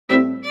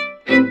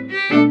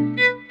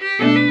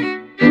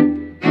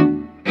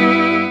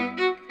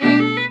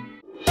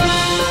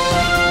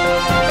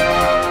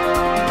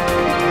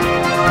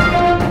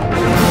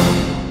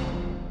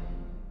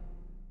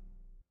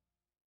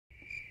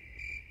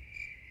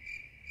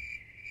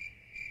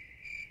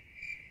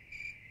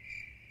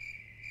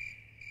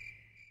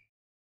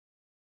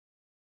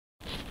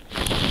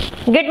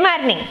Good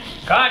morning.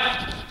 Cut.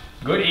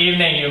 Good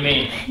evening, you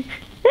mean?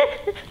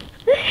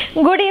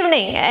 Good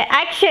evening.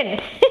 Action.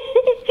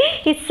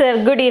 It's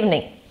good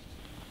evening.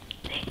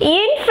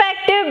 In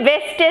fact,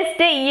 bestest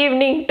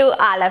evening to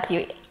all of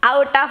you.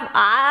 Out of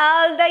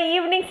all the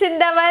evenings in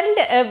the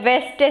world,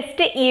 bestest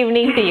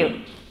evening to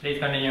you. Please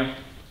continue.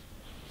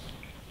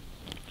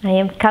 I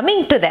am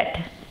coming to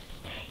that.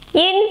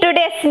 In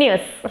today's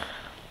news.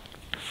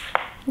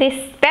 This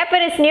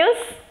paper is news.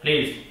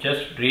 Please,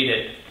 just read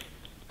it.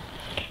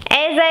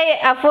 As I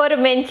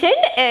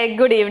aforementioned,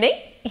 good evening.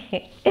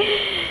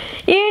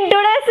 In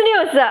today's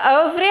news,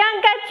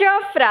 Priyanka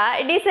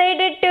Chopra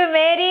decided to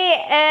marry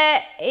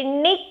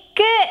Nick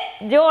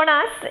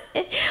Jonas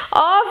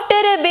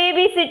after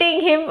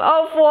babysitting him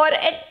for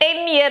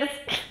 10 years.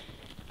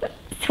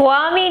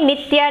 Swami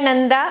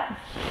Nityananda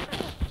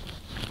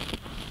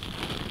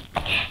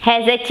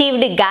has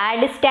achieved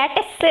God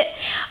status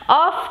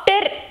after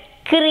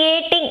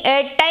creating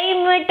a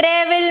time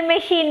travel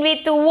machine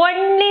with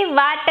only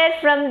water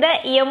from the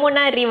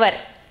Yamuna river.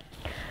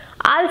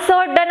 Also,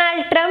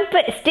 Donald Trump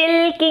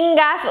still king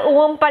of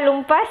Oompa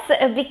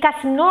Loompas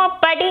because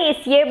nobody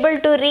is able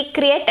to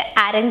recreate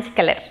orange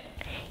color.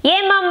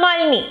 Emma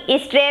Malini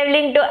is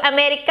traveling to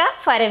America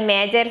for a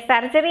major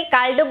surgery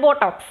called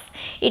Botox.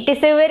 It is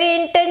a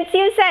very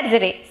intensive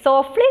surgery,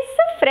 so please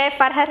pray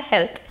for her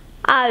health.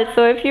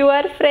 Also, if you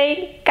are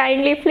afraid,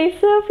 kindly please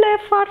pray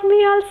for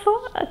me also.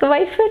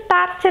 Wife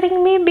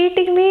torturing me,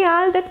 beating me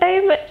all the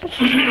time.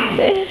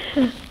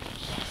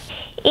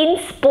 In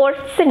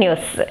sports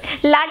news,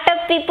 lot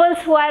of people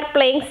who are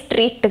playing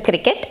street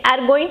cricket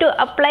are going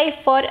to apply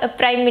for a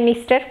prime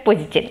minister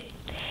position.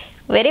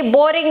 Very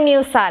boring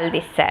news all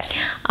this, sir.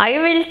 I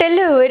will tell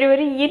you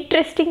very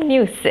interesting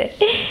news.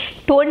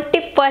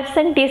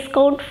 20%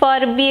 discount for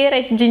beer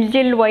at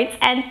Jil Wines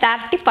and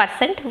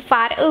 30%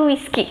 for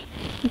whiskey.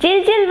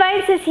 Jil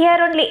Wines is here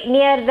only,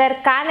 near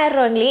their corner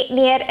only,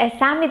 near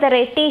Sami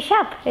the tea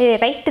shop,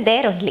 right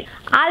there only.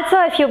 Also,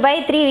 if you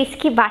buy 3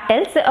 whiskey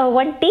bottles,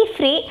 1 tea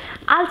free,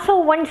 also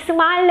 1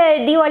 small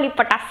Diwali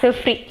patas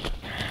free.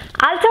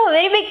 Also,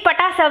 very big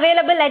patas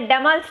available at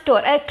Damal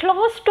store,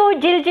 close to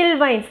Jil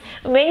Wines.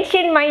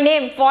 Mention my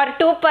name for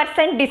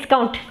 2%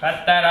 discount.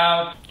 Cut that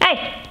out.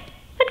 Hey,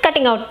 not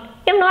cutting out.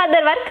 You have no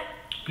other work?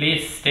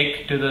 Please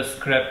stick to the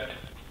script.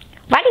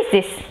 What is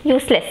this?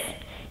 Useless.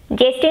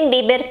 Justin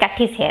Bieber cut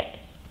his hair.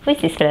 Who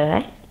is this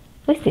fellow?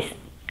 Who is this?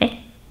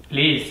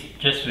 Please,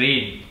 just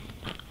read.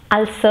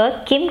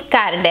 Also, Kim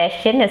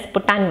Kardashian has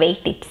put on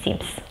weight, it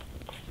seems.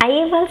 I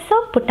have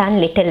also put on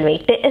little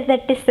weight.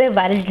 That is the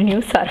world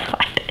news or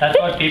what? That's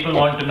what people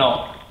want to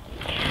know.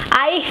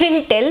 I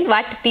will tell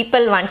what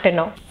people want to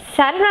know.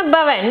 Sarna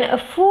Bhavan,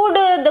 food,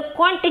 the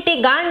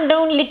quantity gone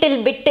down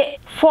little bit.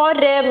 For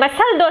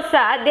masala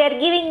dosa, they are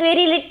giving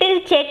very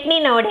little chutney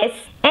nowadays.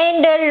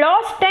 And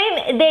last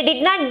time, they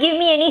did not give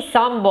me any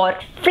sambar.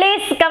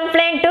 Please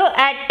complain to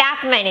a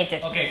staff manager.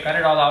 Okay, cut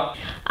it all out.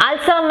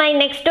 Also, my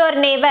next door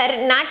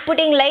neighbor not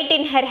putting light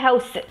in her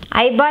house.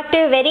 I bought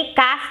a very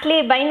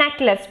costly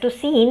binoculars to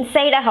see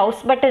inside a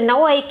house, but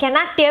now I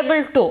cannot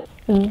able to.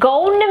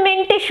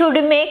 Government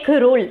should make a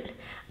rule.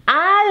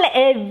 All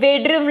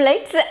bedroom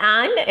lights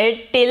on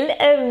till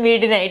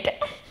midnight.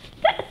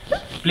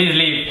 Please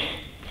leave.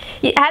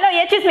 Hello,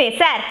 excuse me,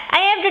 sir. I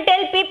have to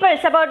tell people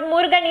about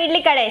Murugan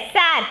Idli Kadai.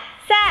 Sir.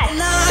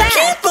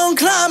 Keep on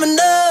climbing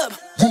up.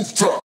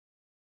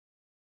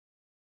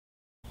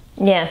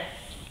 Yeah.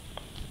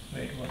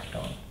 Wait, what's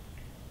down?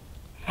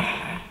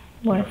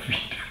 What?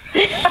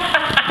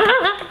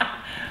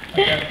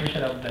 Okay, push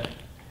it up there.